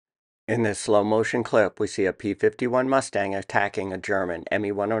In this slow motion clip, we see a P-51 Mustang attacking a German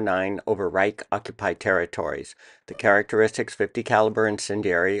Me-109 over Reich-occupied territories. The characteristics 50 caliber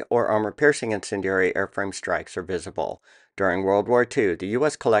incendiary or armor-piercing incendiary airframe strikes are visible. During World War II, the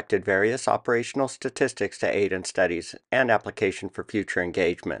U.S. collected various operational statistics to aid in studies and application for future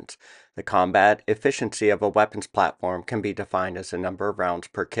engagements. The combat efficiency of a weapons platform can be defined as the number of rounds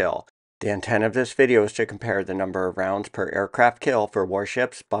per kill. The intent of this video is to compare the number of rounds per aircraft kill for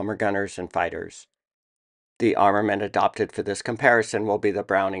warships, bomber gunners, and fighters. The armament adopted for this comparison will be the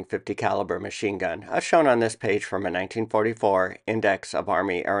Browning 50 caliber machine gun, as shown on this page from a 1944 Index of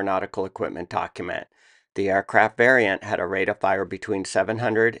Army Aeronautical Equipment document. The aircraft variant had a rate of fire between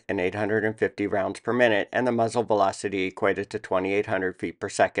 700 and 850 rounds per minute, and the muzzle velocity equated to 2,800 feet per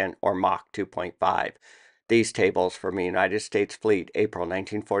second, or Mach 2.5. These tables from a United States Fleet April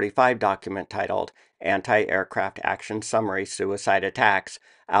 1945 document titled Anti-Aircraft Action Summary Suicide Attacks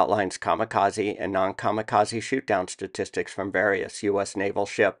outlines kamikaze and non-kamikaze shootdown statistics from various U.S. naval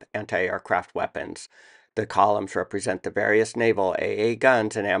ship anti-aircraft weapons. The columns represent the various naval AA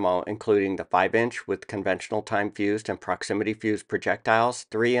guns and ammo, including the 5-inch with conventional time-fused and proximity-fused projectiles,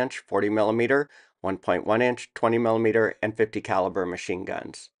 3-inch 40 mm, 1.1-inch 20 mm, and 50 caliber machine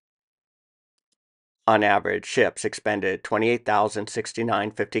guns. On average, ships expended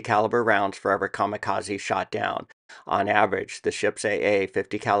 28,069 50 caliber rounds for every kamikaze shot down. On average, the ship's AA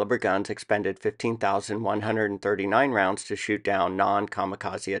 50 caliber guns expended 15,139 rounds to shoot down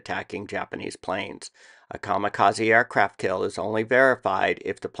non-kamikaze attacking Japanese planes. A kamikaze aircraft kill is only verified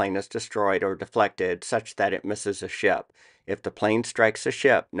if the plane is destroyed or deflected such that it misses a ship. If the plane strikes a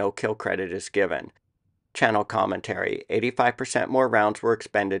ship, no kill credit is given. Channel commentary: 85% more rounds were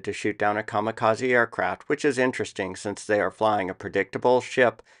expended to shoot down a kamikaze aircraft, which is interesting since they are flying a predictable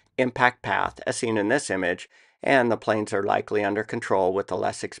ship impact path as seen in this image, and the planes are likely under control with a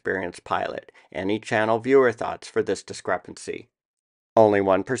less experienced pilot. Any channel viewer thoughts for this discrepancy? Only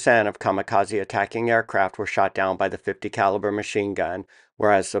 1% of kamikaze attacking aircraft were shot down by the 50 caliber machine gun,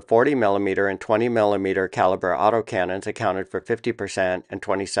 whereas the 40 mm and 20 mm caliber autocannons accounted for 50% and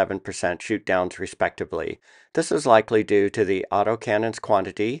 27% shoot-downs respectively. This is likely due to the autocannon's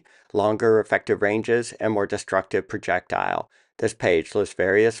quantity, longer effective ranges, and more destructive projectile. This page lists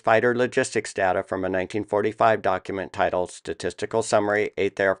various fighter logistics data from a 1945 document titled Statistical Summary,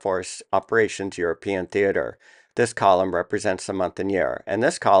 8th Air Force Operations European Theater. This column represents the month and year, and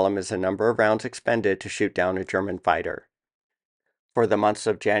this column is the number of rounds expended to shoot down a German fighter. For the months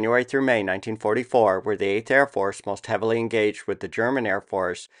of January through May 1944, where the 8th Air Force most heavily engaged with the German Air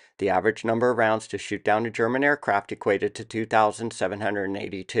Force, the average number of rounds to shoot down a German aircraft equated to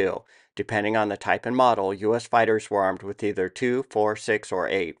 2,782. Depending on the type and model, U.S. fighters were armed with either 2, 4, 6, or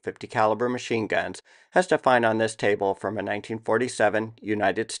 8 50 caliber machine guns, as defined on this table from a 1947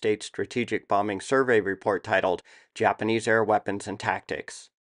 United States Strategic Bombing Survey report titled Japanese Air Weapons and Tactics.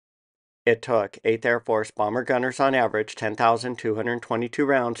 It took 8th Air Force bomber gunners on average 10,222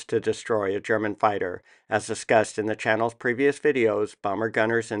 rounds to destroy a German fighter. As discussed in the channel's previous videos, bomber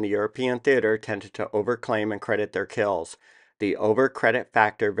gunners in the European theater tended to overclaim and credit their kills. The over-credit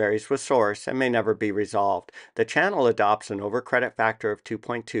factor varies with source and may never be resolved. The channel adopts an over-credit factor of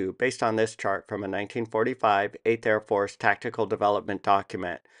 2.2 based on this chart from a 1945 8th Air Force Tactical Development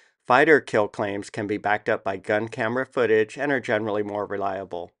document. Fighter kill claims can be backed up by gun camera footage and are generally more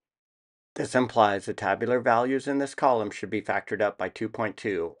reliable. This implies the tabular values in this column should be factored up by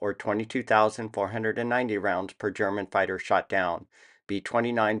 2.2, or 22,490 rounds per German fighter shot down.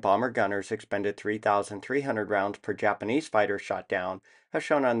 B-29 bomber gunners expended 3,300 rounds per Japanese fighter shot down, as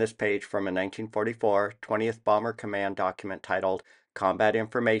shown on this page from a 1944 20th Bomber Command document titled Combat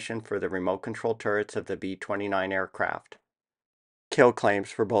Information for the Remote Control Turrets of the B-29 Aircraft. Kill claims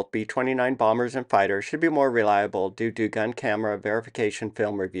for both B-29 bombers and fighters should be more reliable due to gun camera verification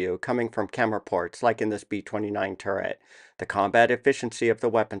film review coming from camera ports like in this B-29 turret. The combat efficiency of the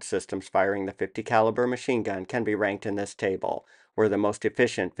weapon systems firing the 50 caliber machine gun can be ranked in this table, where the most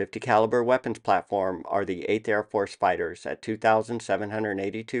efficient 50 caliber weapons platform are the 8th Air Force fighters at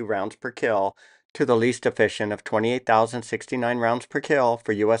 2,782 rounds per kill, to the least efficient of 28,069 rounds per kill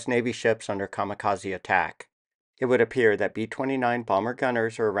for U.S. Navy ships under kamikaze attack. It would appear that B-29 bomber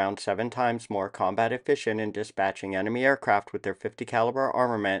gunners are around 7 times more combat efficient in dispatching enemy aircraft with their 50 caliber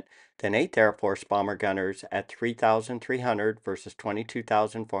armament than 8th Air Force bomber gunners at 3,300 versus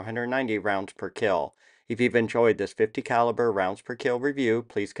 22,490 rounds per kill. If you've enjoyed this 50 caliber rounds per kill review,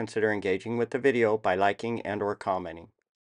 please consider engaging with the video by liking and or commenting.